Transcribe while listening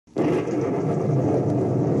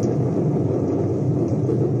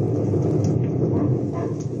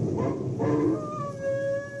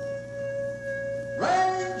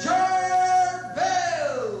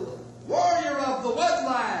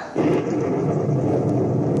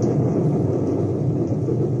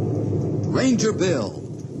Ranger Bill,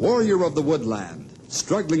 warrior of the woodland,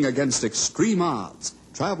 struggling against extreme odds,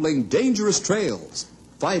 traveling dangerous trails,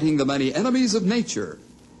 fighting the many enemies of nature.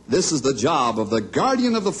 This is the job of the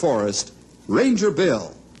guardian of the forest, Ranger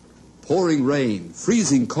Bill. Pouring rain,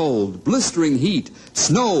 freezing cold, blistering heat,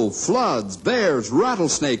 snow, floods, bears,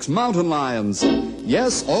 rattlesnakes, mountain lions.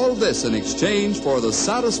 Yes, all this in exchange for the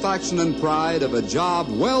satisfaction and pride of a job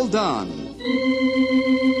well done.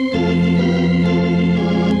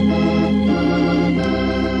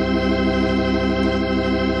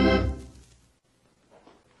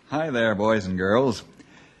 Hi there, boys and girls.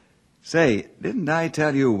 Say, didn't I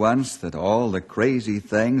tell you once that all the crazy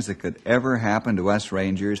things that could ever happen to us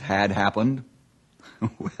Rangers had happened?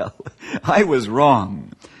 Well, I was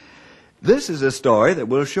wrong. This is a story that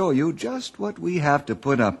will show you just what we have to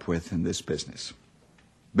put up with in this business.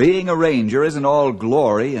 Being a Ranger isn't all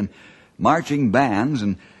glory and marching bands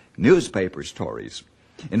and newspaper stories.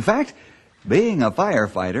 In fact, being a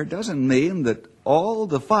firefighter doesn't mean that all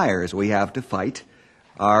the fires we have to fight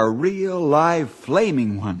are real, live,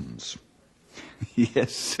 flaming ones.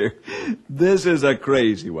 Yes, sir. This is a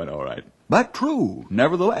crazy one, all right. But true,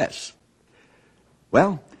 nevertheless.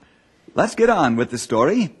 Well, let's get on with the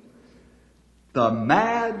story. The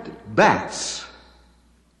Mad Bats.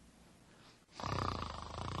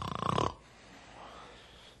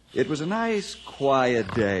 It was a nice,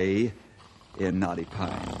 quiet day in Knotty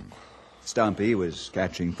Pine. Stumpy was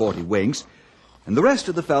catching 40 winks, and the rest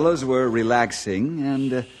of the fellows were relaxing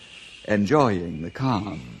and enjoying the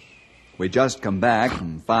calm. We'd just come back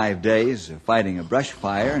from 5 days of fighting a brush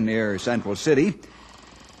fire near Central City,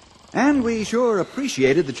 and we sure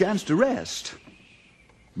appreciated the chance to rest.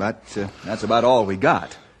 But that's about all we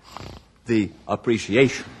got. The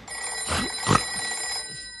appreciation.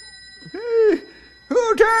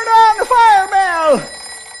 Who turned on the fire bell?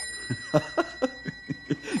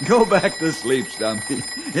 Go back to sleep, Stumpy.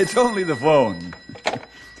 It's only the phone.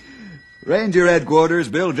 Ranger Headquarters,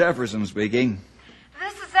 Bill Jefferson speaking.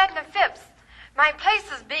 This is Edna Phipps. My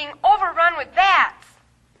place is being overrun with bats.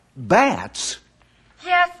 Bats?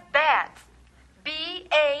 Yes, bats.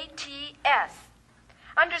 B-A-T-S.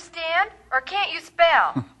 Understand? Or can't you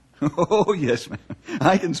spell? Oh, yes, ma'am.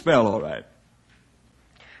 I can spell all right.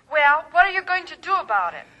 Well, what are you going to do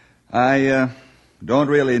about it? I don't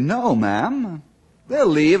really know, ma'am. They'll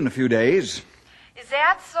leave in a few days. Is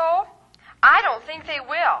that so? I don't think they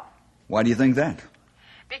will. Why do you think that?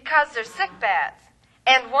 Because they're sick bats.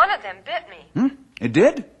 And one of them bit me. It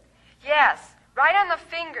did? Yes, right on the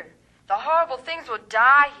finger. The horrible things will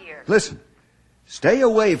die here. Listen, stay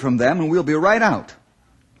away from them and we'll be right out.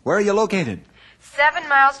 Where are you located? 7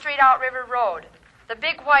 miles straight out River Road. The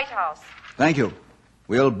big White House. Thank you.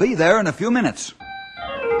 We'll be there in a few minutes.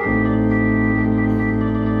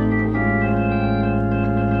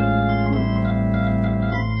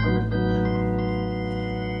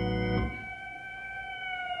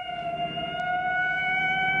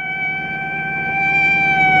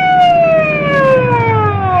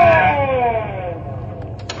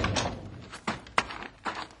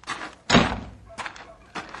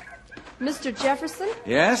 Mr. Jefferson?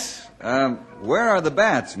 Yes? Where are the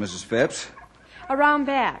bats, Mrs. Phipps? Around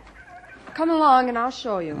back. Come along and I'll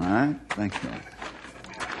show you. All right, thank you.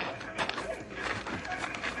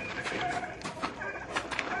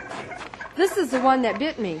 This is the one that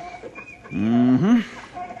bit me. Mm-hmm.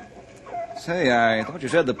 Say, I thought you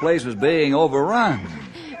said the place was being overrun.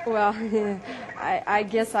 Well, I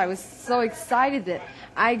guess I was so excited that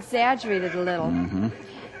I exaggerated a little. Mm-hmm.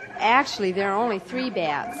 Actually, there are only 3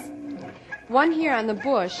 bats. One here on the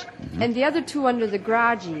bush, and the other 2 under the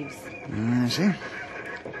garage eaves. I see.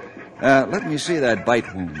 Let me see that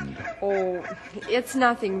bite wound. Oh, it's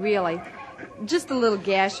nothing, really. Just a little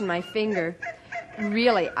gash in my finger.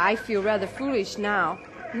 Really, I feel rather foolish now.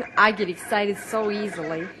 I get excited so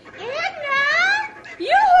easily. Edna!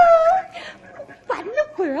 Yoo-hoo! What in the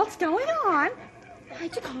world's going on?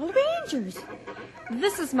 Why'd you call the Rangers?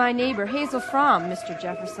 This is my neighbor, Hazel Fromm, Mr.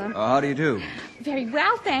 Jefferson. How do you do? Very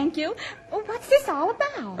well, thank you. What's this all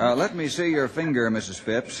about? Let me see your finger, Mrs.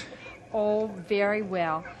 Phipps. Oh, very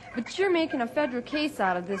well. But you're making a federal case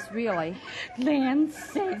out of this, really. Land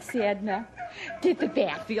sakes, Edna. Did the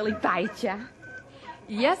bat really bite you?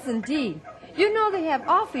 Yes, indeed. You know they have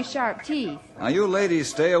awfully sharp teeth. Now, you ladies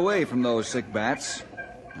stay away from those sick bats.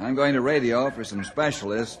 I'm going to radio for some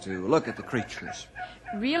specialists to look at the creatures.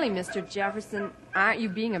 Really, Mr. Jefferson, aren't you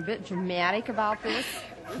being a bit dramatic about this?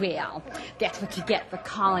 Well, that's what you get for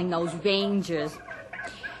calling those Rangers.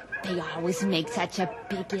 They always make such a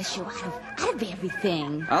big issue out of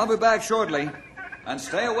everything. I'll be back shortly. And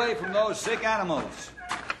stay away from those sick animals.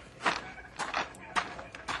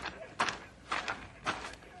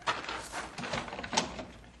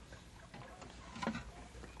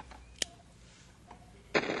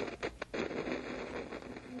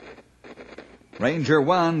 Ranger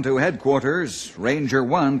 1 to headquarters. Ranger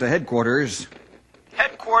 1 to headquarters.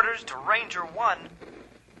 Headquarters to Ranger 1.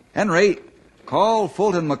 Henry, call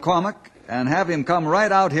Fulton McCormick and have him come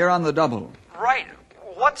right out here on the double. Right.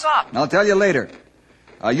 What's up? I'll tell you later.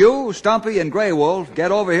 You, Stumpy, and Grey Wolf,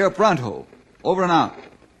 get over here pronto. Over and out.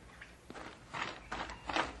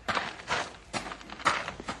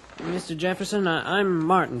 Mr. Jefferson, I'm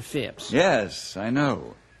Martin Phipps. Yes, I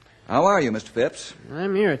know. How are you, Mr. Phipps?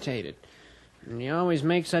 I'm irritated. You always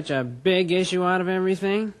make such a big issue out of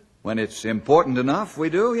everything. When it's important enough,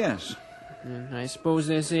 we do, yes. I suppose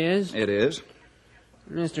this is. It is.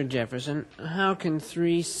 Mr. Jefferson, how can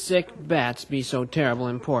 3 sick bats be so terrible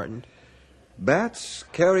important? Bats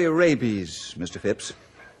carry rabies, Mr. Phipps.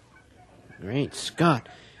 Great Scott.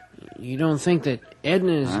 You don't think that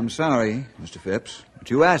Edna is... I'm sorry, Mr. Phipps,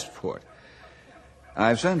 but you asked for it.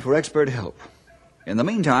 I've sent for expert help. In the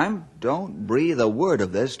meantime, don't breathe a word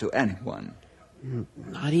of this to anyone.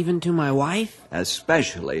 Not even to my wife?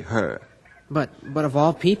 Especially her. But of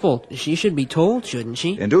all people, she should be told, shouldn't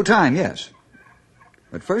she? In due time, yes.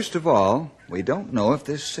 But first of all, we don't know if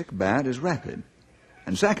this sick bat is rapid.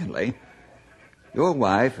 And secondly, your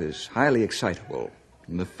wife is highly excitable.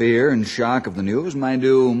 And the fear and shock of the news might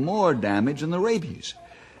do more damage than the rabies.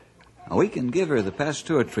 Now, we can give her the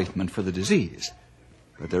Pasteur treatment for the disease,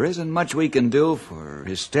 but there isn't much we can do for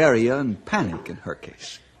hysteria and panic in her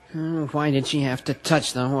case. Why did she have to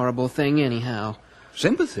touch the horrible thing anyhow?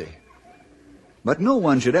 Sympathy. But no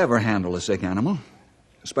one should ever handle a sick animal,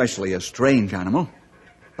 especially a strange animal.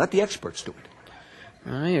 Let the experts do it.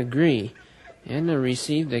 I agree. Edna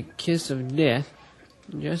received a kiss of death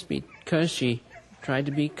just because she tried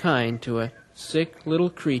to be kind to a sick little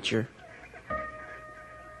creature.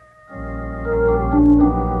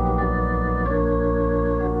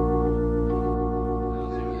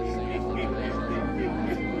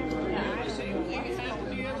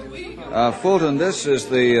 Fulton, this is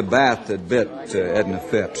the bat that bit Edna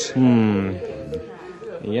Phipps.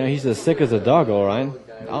 Yeah, he's as sick as a dog, all right.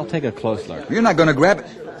 I'll take a close look. You're not going to grab it?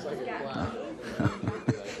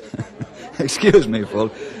 Excuse me,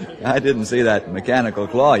 Fulton. I didn't see that mechanical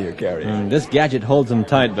claw you're carrying. This gadget holds him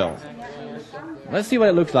tight, Bill. Let's see what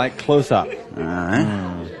it looks like close up. All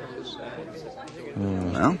right.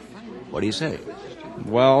 Well, what do you say?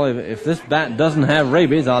 Well, if this bat doesn't have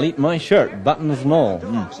rabies, I'll eat my shirt, buttons and all.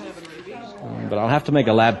 But I'll have to make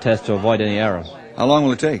a lab test to avoid any error. How long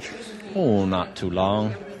will it take? Oh, not too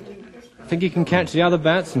long. Think you can catch the other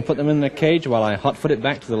bats and put them in their cage while I hotfoot it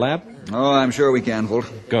back to the lab? Oh, I'm sure we can,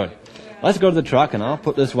 Fulton. Good. Let's go to the truck, and I'll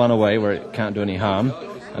put this one away where it can't do any harm,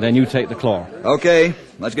 and then you take the claw. Okay,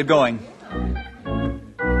 let's get going.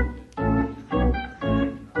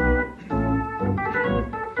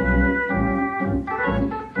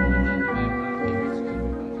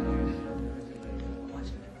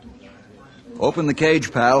 Open the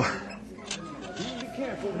cage, pal.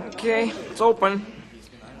 Okay, it's open.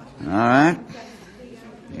 All right.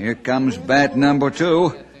 Here comes bat number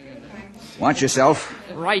 2. Watch yourself.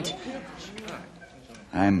 Right.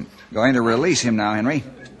 I'm going to release him now, Henry,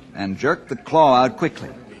 and jerk the claw out quickly.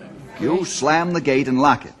 You slam the gate and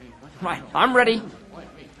lock it. Right, I'm ready.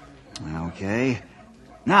 Okay.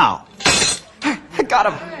 Now. I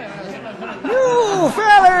got him. You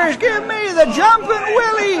fellers, give me the jumping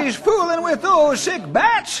willies fooling with those sick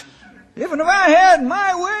bats. If I had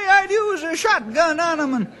my way, I'd use a shotgun on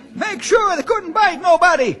them and make sure they couldn't bite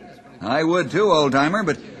nobody. I would too, old-timer,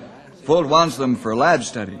 but Fulton wants them for lab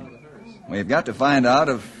study. We've got to find out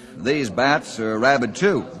if these bats are rabid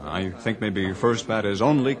too. I think maybe your first bat is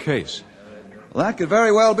only case. Well, that could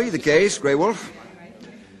very well be the case, Grey Wolf.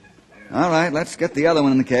 All right, let's get the other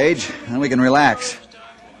one in the cage, and we can relax.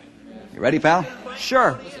 You ready, pal?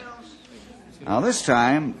 Sure. Now, this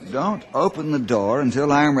time, don't open the door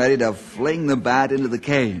until I'm ready to fling the bat into the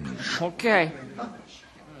cage. Okay. All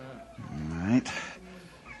right.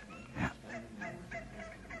 Yeah.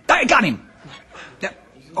 I got him! Yeah.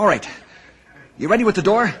 All right. You ready with the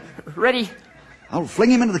door? Ready. I'll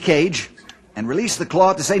fling him into the cage and release the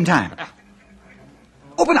claw at the same time.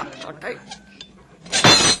 Open up! Okay.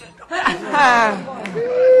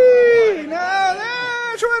 Now,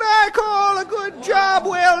 that's what I call a good job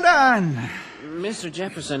well done. Mr.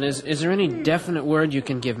 Jefferson, is there any definite word you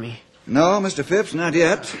can give me? No, Mr. Phipps, not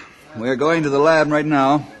yet. We're going to the lab right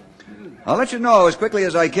now. I'll let you know as quickly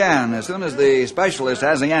as I can, as soon as the specialist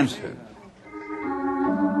has the answer.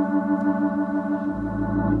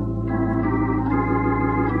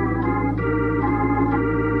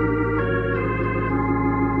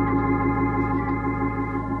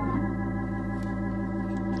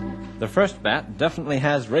 The first bat definitely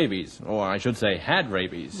has rabies, or I should say had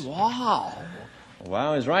rabies. Wow.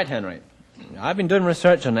 Wow, he's right, Henry. I've been doing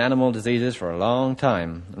research on animal diseases for a long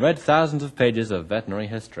time. Read thousands of pages of veterinary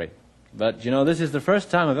history. But, this is the first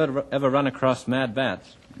time I've ever run across mad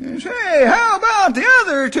bats. Say, how about the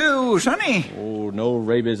other two, Sonny? Oh, no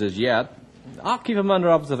rabies as yet. I'll keep them under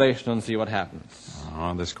observation and see what happens.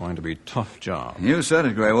 Oh, this is going to be a tough job. You said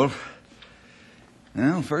it, Grey Wolf.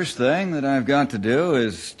 Well, first thing that I've got to do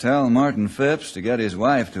is tell Martin Phipps to get his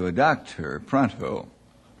wife to a doctor pronto.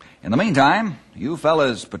 In the meantime, you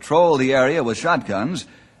fellas patrol the area with shotguns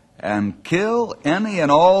and kill any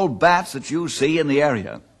and all bats that you see in the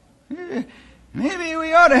area. Maybe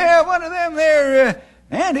we ought to have one of them there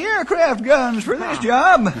anti-aircraft guns for this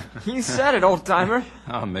job. You said it, old-timer.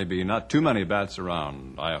 Maybe not too many bats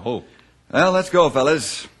around, I hope. Well, let's go,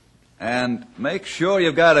 fellas. And make sure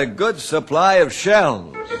you've got a good supply of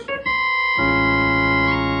shells.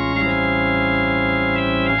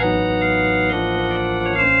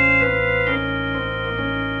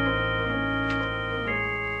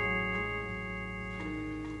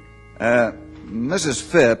 Mrs.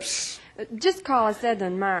 Phipps. Just call us Edna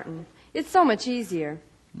and Martin. It's so much easier.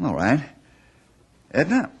 All right.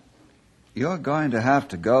 Edna, you're going to have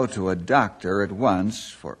to go to a doctor at once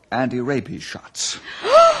for anti-rabies shots.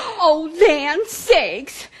 Oh, land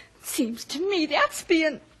sakes. Seems to me that's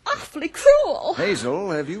being awfully cruel.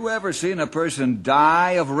 Hazel, have you ever seen a person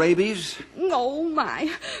die of rabies? Oh,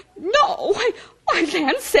 my. No. Why,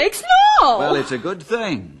 land sakes, no. Well, it's a good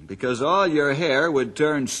thing, because all your hair would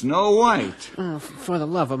turn snow white. Oh, for the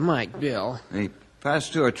love of Mike, Bill. The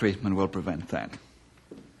Pasteur treatment will prevent that.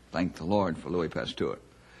 Thank the Lord for Louis Pasteur.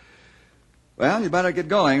 Well, you better get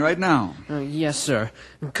going right now. Yes, sir.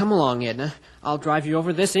 Come along, Edna. I'll drive you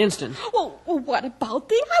over this instant. Well, what about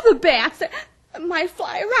the other bats that might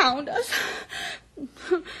fly around us?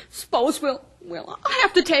 Suppose we'll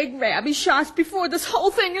have to take rabies shots before this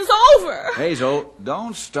whole thing is over. Hazel,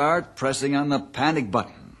 don't start pressing on the panic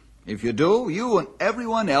button. If you do, you and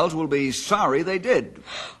everyone else will be sorry they did.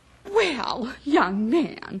 Well, young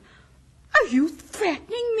man, are you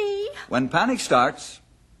threatening me? When panic starts,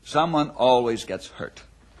 someone always gets hurt.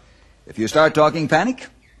 If you start talking panic,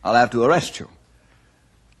 I'll have to arrest you.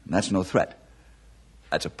 And that's no threat.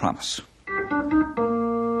 That's a promise.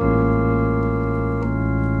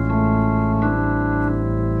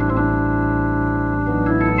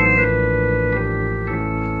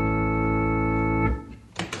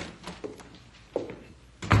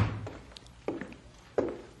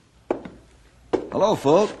 Hello,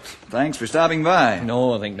 folks. Thanks for stopping by.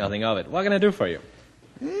 No, I think nothing of it. What can I do for you?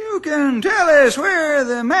 You can tell us where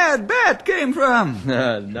the mad bat came from.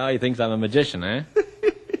 Now he thinks I'm a magician, eh?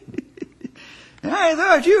 I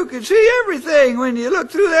thought you could see everything when you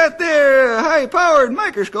looked through that there high-powered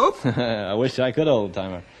microscope. I wish I could,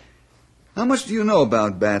 old-timer. How much do you know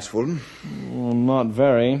about bats, Fulton? Well, not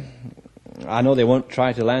very. I know they won't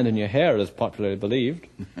try to land in your hair, as popularly believed.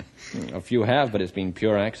 A few have, but it's been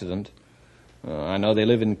pure accident. I know they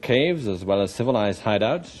live in caves as well as civilized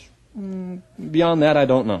hideouts. Beyond that, I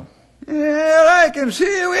don't know. Well, I can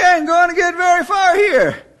see we ain't going to get very far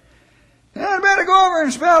here. I'd better go over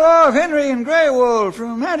and spell off Henry and Grey Wolf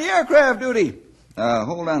from anti-aircraft duty.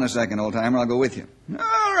 Hold on a second, old-timer. I'll go with you.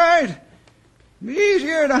 All right. Be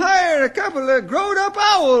easier to hire a couple of growed-up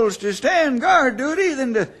owls to stand guard duty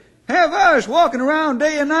than to have us walking around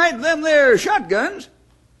day and night with them there shotguns.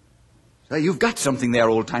 Say, you've got something there,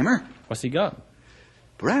 old-timer. What's he got?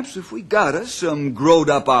 Perhaps if we got us some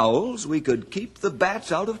growed-up owls, we could keep the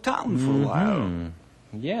bats out of town for a while.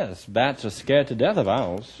 Yes, bats are scared to death of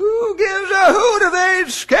owls. Who gives a hoot if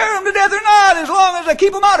they scare them to death or not, as long as they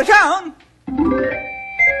keep them out of town?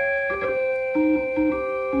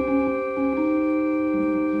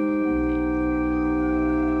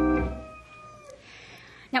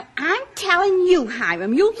 Now, I'm telling you,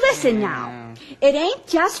 Hiram, you listen now. It ain't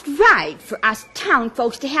just right for us town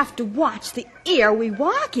folks to have to watch the air we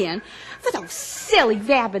walk in for those silly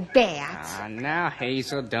rabid bats. Now,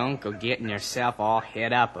 Hazel, don't go getting yourself all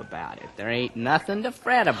head up about it. There ain't nothing to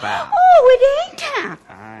fret about. Oh, it ain't,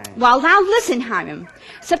 huh? Well, now listen, Hiram.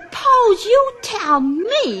 Suppose you tell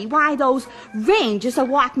me why those rangers are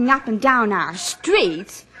walking up and down our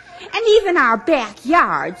streets and even our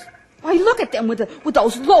backyards. Why, look at them with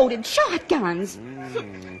those loaded shotguns.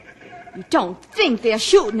 You don't think they're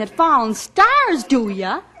shooting at fallen stars, do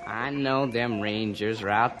ya? I know them rangers are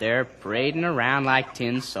out there parading around like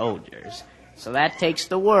tin soldiers. So that takes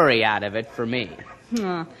the worry out of it for me.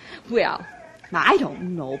 Well, I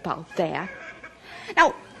don't know about that.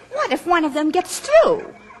 Now, what if one of them gets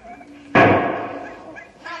through? Not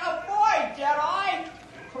a boy, Jedi!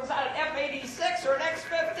 Was that an F-86 or an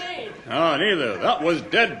X-15? Neither. That was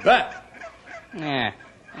dead bat. Yeah,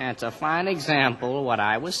 that's a fine example of what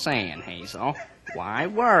I was saying, Hazel. Why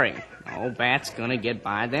worry? No bat's gonna get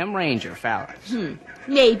by them ranger fellas.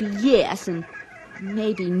 Maybe yes and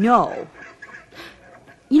maybe no.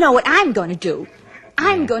 You know what I'm going to do?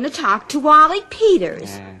 I'm going to talk to Wally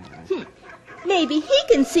Peters. Maybe he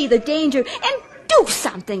can see the danger and do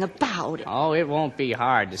something about it. Oh, it won't be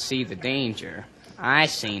hard to see the danger. I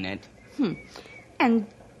seen it. And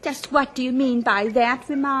just what do you mean by that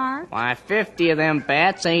remark? Why, 50 of them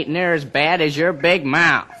bats ain't near as bad as your big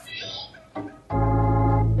mouth.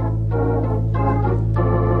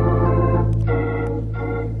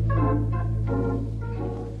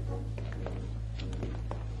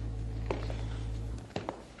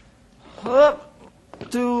 Up,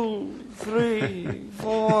 2, 3,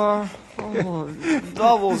 4. Oh,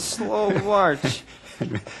 double slow march.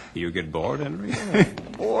 You get bored, Henry?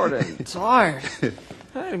 Bored and tired.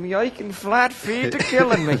 I'm yiking flat feet to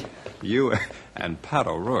killing me. You and Pat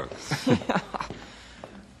O'Rourke.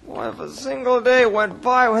 Well, if a single day went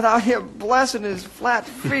by without him blessing his flat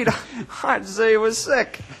feet, I'd say he was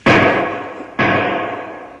sick.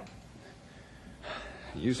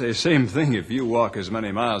 You say same thing if you walk as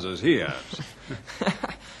many miles as he has.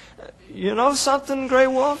 You know something, Grey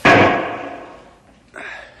Wolf?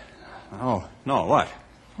 Oh, no, what?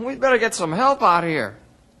 We'd better get some help out here.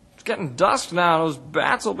 It's getting dusk now. Those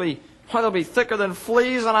bats will be, they'll be thicker than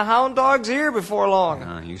fleas on a hound dog's ear before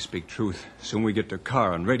long. You speak truth. Soon we get to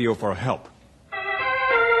car and radio for help.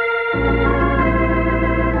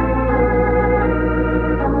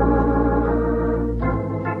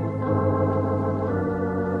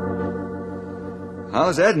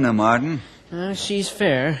 How's Edna, Martin? She's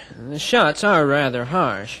fair. The shots are rather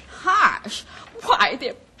harsh. Harsh? Why,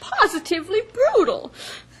 they're positively brutal.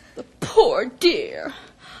 The poor dear.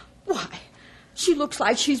 Why, she looks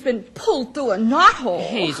like she's been pulled through a knothole.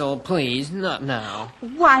 Hazel, please, not now.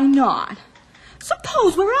 Why not?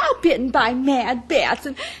 Suppose we're all bitten by mad bats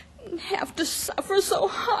and have to suffer so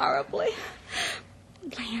horribly.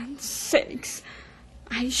 Land's sakes,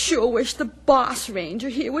 I sure wish the boss ranger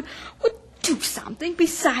here would do something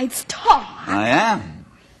besides talk. I am.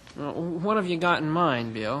 What have you got in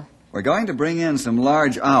mind, Bill? We're going to bring in some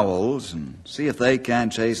large owls and see if they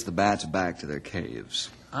can't chase the bats back to their caves.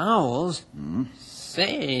 Owls?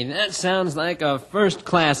 Say, that sounds like a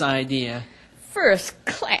first-class idea. First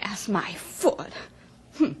class, my foot.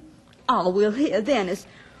 All we'll hear then is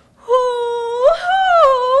hoo,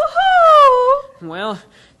 hoo, hoo. Well,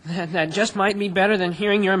 that just might be better than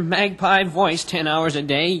hearing your magpie voice 10 hours a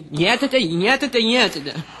day. Yatta-da, yatta-da,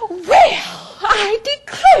 yatta-da. Well, I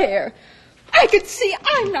declare, I can see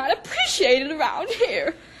I'm not appreciated around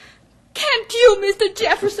here. Can't you, Mr.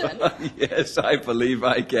 Jefferson? Yes, I believe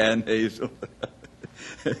I can, Hazel.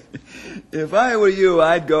 If I were you,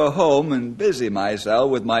 I'd go home and busy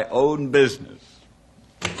myself with my own business.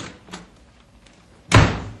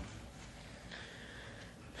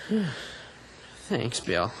 Thanks,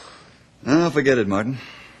 Bill. Oh, forget it, Martin.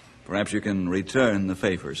 Perhaps you can return the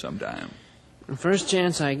favor sometime. First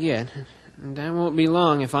chance I get. That won't be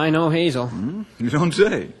long if I know Hazel. You don't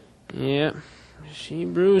say. Yep. She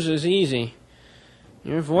bruises easy.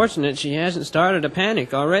 You're fortunate she hasn't started a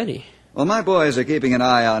panic already. Well, my boys are keeping an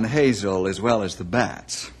eye on Hazel as well as the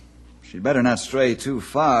bats. She'd better not stray too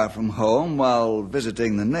far from home while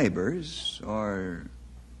visiting the neighbors, or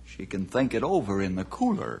she can think it over in the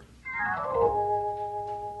cooler.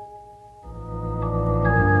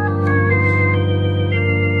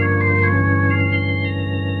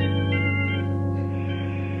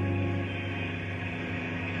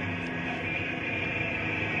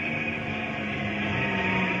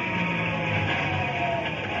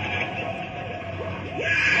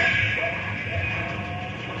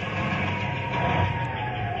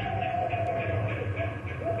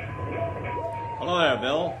 Hello there,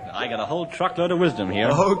 Bill. I got a whole truckload of wisdom here.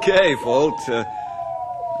 Okay, folks.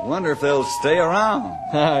 Wonder if they'll stay around.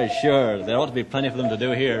 Sure. There ought to be plenty for them to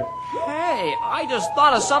do here. Hey, I just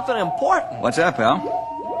thought of something important. What's that, pal?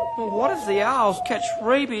 What if the owls catch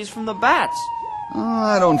rabies from the bats?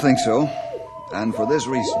 I don't think so. And for this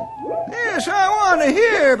reason. Yes, I want to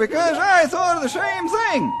hear, because I thought of the same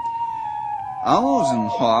thing. Owls and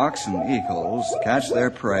hawks and eagles catch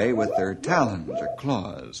their prey with their talons or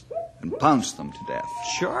claws and pounce them to death.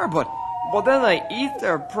 Sure, but then they eat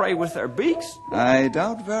their prey with their beaks. I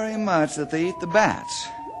doubt very much that they eat the bats.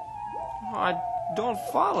 I don't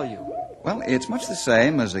follow you. Well, it's much the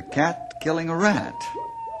same as a cat killing a rat.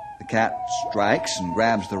 The cat strikes and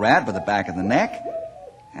grabs the rat by the back of the neck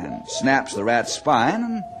and snaps the rat's spine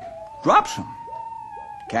and drops him.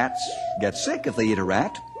 Cats get sick if they eat a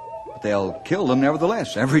rat, but they'll kill them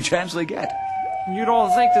nevertheless, every chance they get. You don't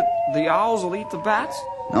think that the owls will eat the bats?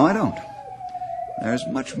 No, I don't. There's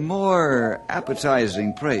much more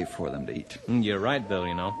appetizing prey for them to eat. You're right, Bill,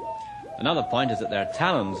 you know. Another point is that their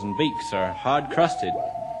talons and beaks are hard-crusted.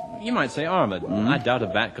 You might say armored. I doubt a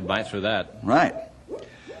bat could bite through that. Right.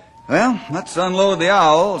 Well, let's unload the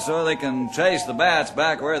owls so they can chase the bats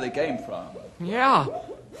back where they came from. Yeah.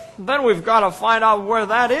 Then we've got to find out where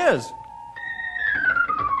that is.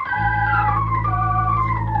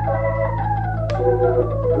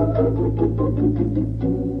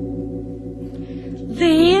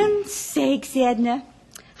 Land sakes, Edna.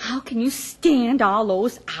 How can you stand all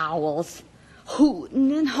those owls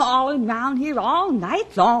hooting and hawing round here all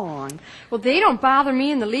night long? Well, they don't bother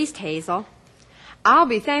me in the least, Hazel. I'll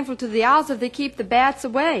be thankful to the owls if they keep the bats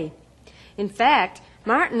away. In fact,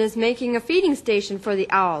 Martin is making a feeding station for the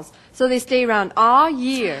owls, so they stay around all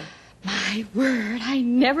year. My word, I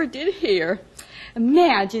never did hear.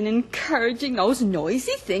 Imagine encouraging those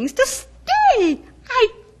noisy things to stay. I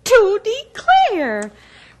do declare.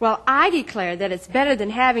 Well, I declare that it's better than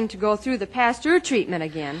having to go through the Pasteur treatment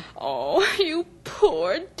again. Oh, you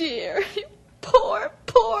poor dear. You poor,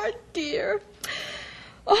 poor dear.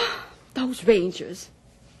 Oh, those rangers.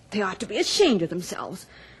 They ought to be ashamed of themselves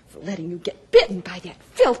for letting you get bitten by that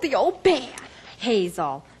filthy old bat.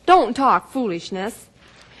 Hazel, don't talk foolishness.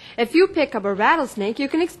 If you pick up a rattlesnake, you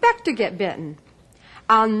can expect to get bitten.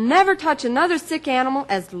 I'll never touch another sick animal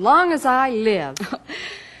as long as I live.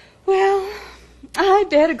 Well, I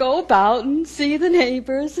better go about and see the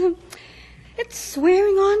neighbors. It's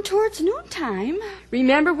swearing on towards noontime.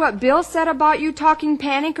 Remember what Bill said about you talking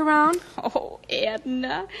panic around? Oh,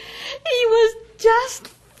 Edna, he was just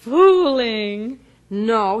fooling.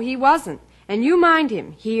 No, he wasn't. And you mind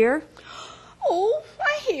him. Hear? Oh,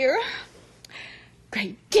 I hear.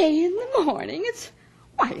 Great day in the morning.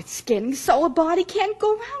 It's getting so a body can't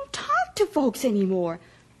go around and talk to folks anymore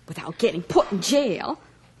without getting put in jail.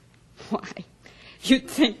 Why, you'd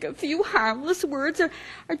think a few harmless words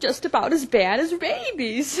are just about as bad as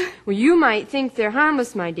rabies. Well, you might think they're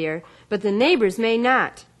harmless, my dear, but the neighbors may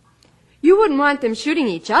not. You wouldn't want them shooting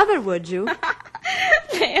each other, would you?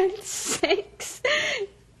 Land sakes.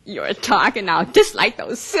 You're talking now just like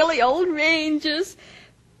those silly old rangers.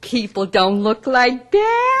 People don't look like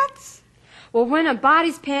bats. Well, when a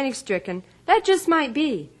body's panic-stricken, that just might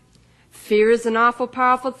be. Fear is an awful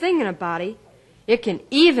powerful thing in a body. It can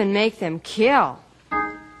even make them kill.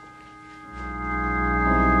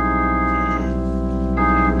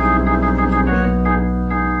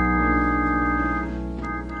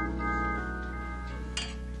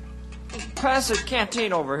 Pass the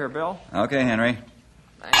canteen over here, Bill. Okay, Henry.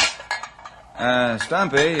 Thanks.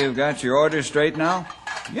 Stumpy, you've got your orders straight now?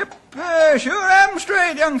 Yep, sure am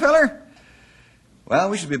straight, young feller. Well,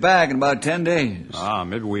 we should be back in about 10 days.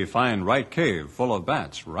 Maybe we find right cave full of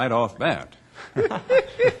bats right off bat. Be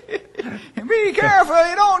careful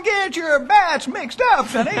you don't get your bats mixed up,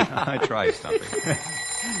 Sonny. I try, Stumpy.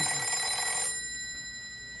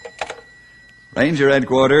 Ranger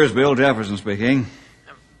Headquarters, Bill Jefferson speaking.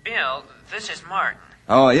 Bill, this is Martin.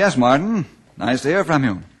 Oh, yes, Martin. Nice to hear from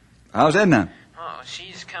you. How's Edna? Oh,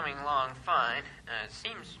 she's coming along fine.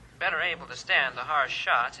 Seems better able to stand the harsh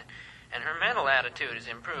shots, and her mental attitude has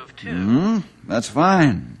improved, too. That's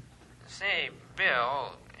fine. Say,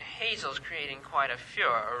 Bill, Hazel's creating quite a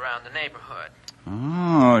furor around the neighborhood.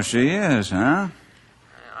 Oh, she is, huh?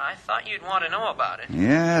 I thought you'd want to know about it.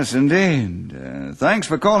 Yes, indeed. Thanks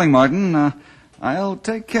for calling, Martin. I'll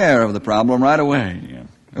take care of the problem right away.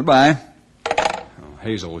 Goodbye.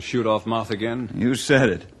 Hazel shoot off mouth again? You said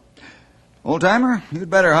it. Old-timer, you'd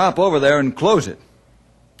better hop over there and close it.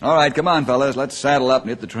 All right, come on, fellas. Let's saddle up and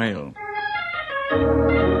hit the trail.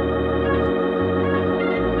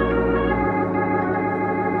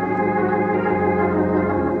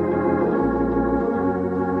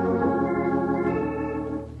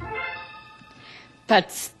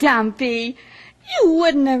 But, Stumpy, you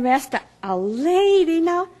wouldn't arrest a lady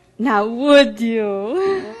now would you?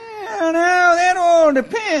 Well, now, that all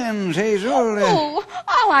depends, Hazel. Oh,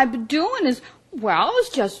 all I've been doing is, I was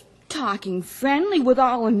just talking friendly with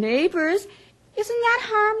all the neighbors. Isn't that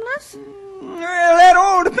harmless? Well, that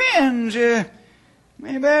all depends.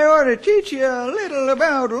 Maybe I ought to teach you a little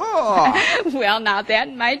about law. Well, now,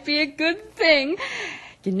 that might be a good thing.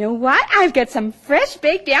 You know what? I've got some fresh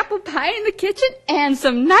baked apple pie in the kitchen and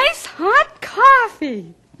some nice hot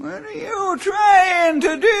coffee. What are you trying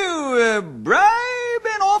to do? Bribe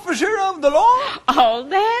an officer of the law? Oh,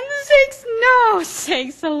 land sakes, no,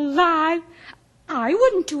 sakes alive. I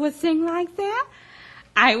wouldn't do a thing like that.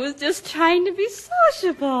 I was just trying to be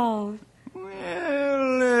sociable.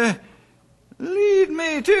 Well, Lead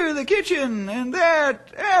me to the kitchen and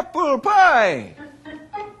that apple pie.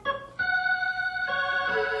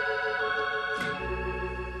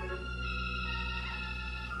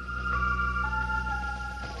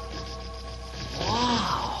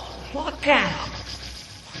 Wow, look at them.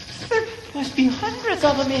 There must be hundreds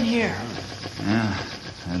of them in here. Yeah,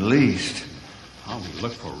 at least. How we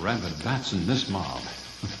look for rabid bats in this mob.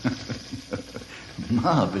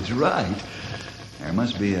 Mob is right. There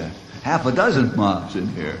must be a half a dozen mobs in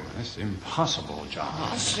here. That's impossible, John.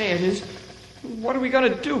 I'll say it is. What are we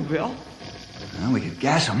going to do, Bill? Well, we could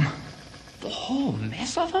gas them. The whole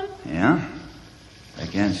mess of them? Yeah. I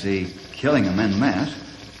can't see killing them en masse.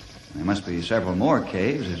 There must be several more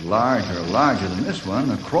caves as large or larger than this one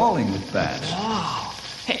are crawling with bats. Wow.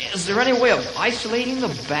 Hey, is there any way of isolating the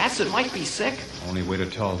bats that might be sick? Only way to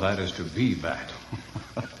tell that is to be bat.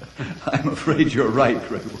 I'm afraid you're right,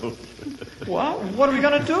 Red Wolf. Well, what are we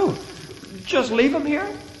going to do? Just leave them here?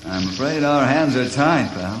 I'm afraid our hands are tied,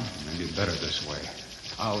 pal. Maybe better this way.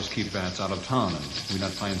 Owls keep bats out of town, and we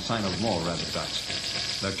not find sign of more rabbit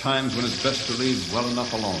bats. There are times when it's best to leave well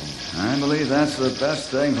enough alone. I believe that's the best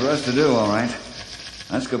thing for us to do, all right.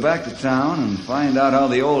 Let's go back to town and find out how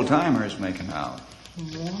the old-timer is making out.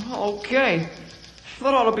 Well, okay.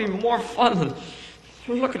 That ought to be more fun than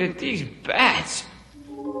looking at these bats.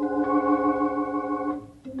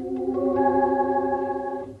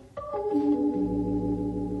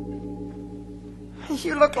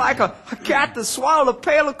 You look like a cat that swallowed a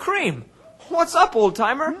pail of cream. What's up,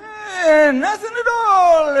 old-timer? Nothing at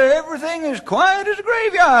all. Everything is quiet as a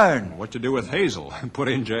graveyard. What to do with Hazel? Put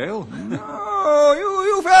in jail? No,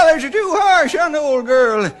 you fellas are too harsh on the old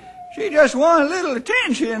girl. She just wants a little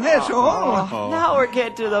attention, that's all. Now we're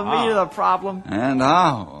getting to the meat of the problem. And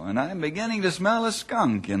how? And I'm beginning to smell a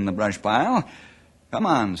skunk in the brush pile. Come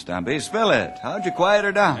on, Stumpy, spill it. How'd you quiet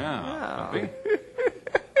her down? Yeah, Stumpy.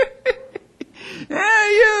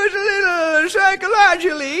 Use a little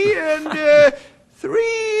psychologically and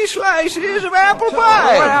 3 slices of apple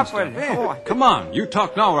pie. What happened? Come on, you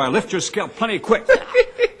talk now or I lift your scalp plenty quick.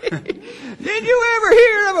 Did you ever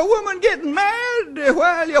hear of a woman getting mad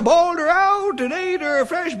while you bawled her out and ate her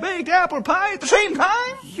fresh-baked apple pie at the same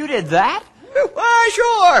time? You did that? Why,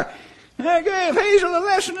 sure. I gave Hazel a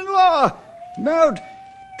lesson in law about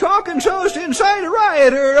talking so as to incite a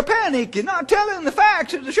riot or a panic and not telling the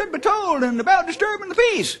facts as they should be told and about disturbing the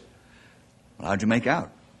peace. Well, how'd you make out?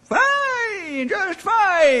 Fine, just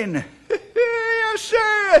fine. Yes,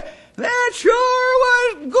 sir. That sure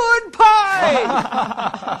was good pie.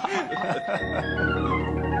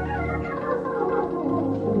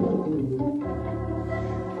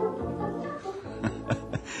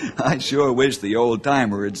 I sure wish the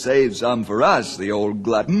old-timer had saved some for us, the old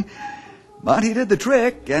glutton. But he did the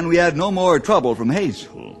trick, and we had no more trouble from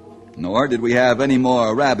Hazel. Nor did we have any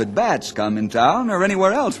more rabid bats come in town, or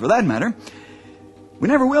anywhere else for that matter. We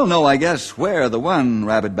never will know, I guess, where the one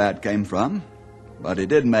rabid bat came from. But he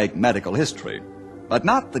did make medical history. But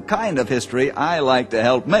not the kind of history I like to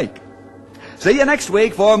help make. See you next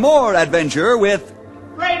week for more adventure with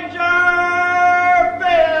Ranger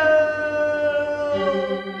Bill!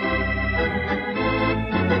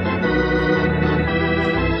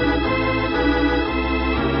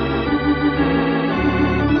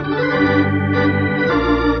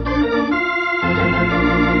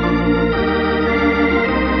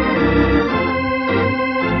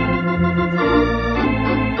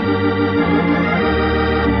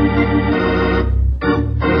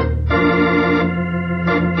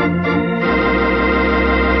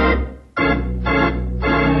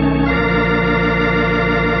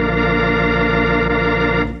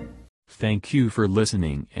 Thank you for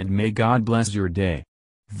listening and may God bless your day.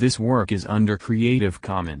 This work is under Creative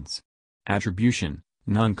Commons. Attribution,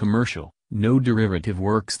 non-commercial, no derivative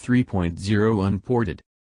works 3.0 unported.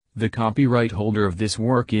 The copyright holder of this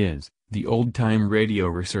work is the Old Time Radio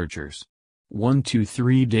Researchers.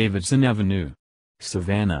 123 Davidson Avenue,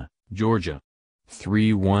 Savannah, Georgia.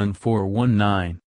 31419.